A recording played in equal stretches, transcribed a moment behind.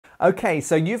Okay,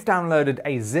 so you've downloaded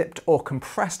a zipped or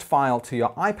compressed file to your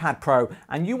iPad Pro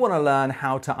and you want to learn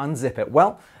how to unzip it.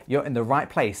 Well, you're in the right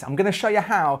place. I'm going to show you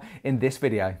how in this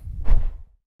video.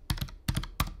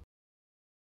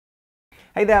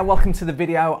 Hey there, welcome to the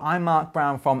video. I'm Mark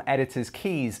Brown from Editor's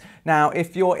Keys. Now,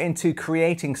 if you're into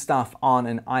creating stuff on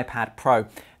an iPad Pro,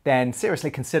 then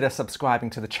seriously consider subscribing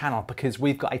to the channel because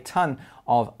we've got a ton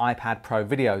of iPad Pro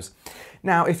videos.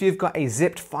 Now, if you've got a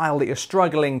zipped file that you're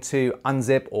struggling to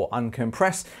unzip or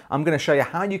uncompress, I'm going to show you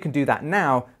how you can do that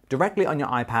now directly on your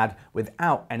iPad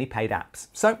without any paid apps.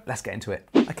 So let's get into it.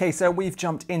 Okay, so we've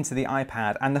jumped into the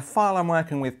iPad and the file I'm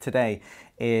working with today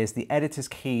is the Editor's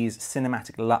Keys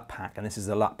Cinematic LUT Pack, and this is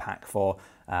a LUT pack for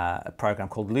a program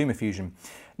called LumaFusion.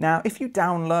 Now, if you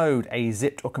download a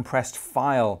zipped or compressed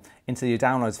file into your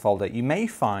downloads folder, you may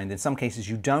find in some cases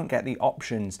you don't get the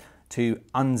options to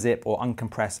unzip or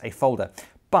uncompress a folder.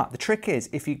 But the trick is,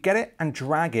 if you get it and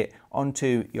drag it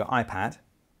onto your iPad,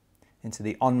 into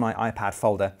the On My iPad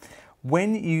folder,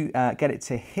 when you get it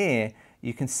to here,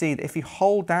 you can see that if you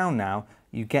hold down now,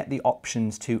 you get the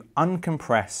options to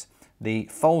uncompress the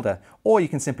folder, or you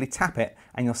can simply tap it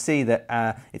and you'll see that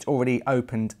it's already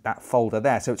opened that folder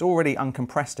there. So it's already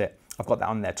uncompressed it. I've got that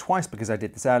on there twice because I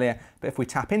did this earlier, but if we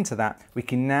tap into that, we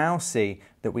can now see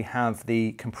that we have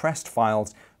the compressed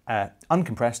files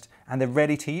uncompressed and they're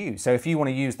ready to use. So if you want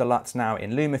to use the LUTs now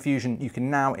in LumaFusion, you can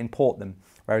now import them.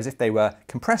 Whereas if they were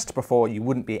compressed before, you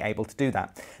wouldn't be able to do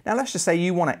that. Now let's just say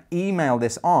you want to email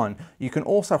this on. You can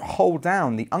also hold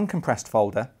down the uncompressed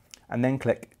folder and then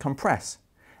click compress.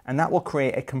 And that will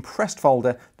create a compressed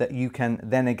folder that you can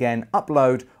then again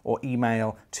upload or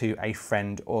email to a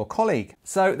friend or colleague.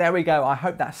 So there we go. I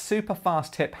hope that super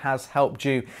fast tip has helped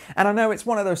you. And I know it's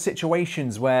one of those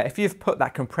situations where if you've put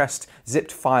that compressed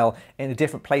zipped file in a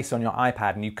different place on your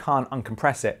iPad and you can't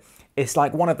uncompress it, it's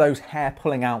like one of those hair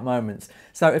pulling out moments.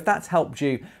 So if that's helped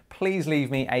you, please leave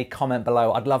me a comment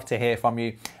below. I'd love to hear from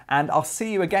you. And I'll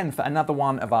see you again for another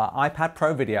one of our iPad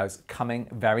Pro videos coming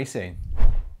very soon.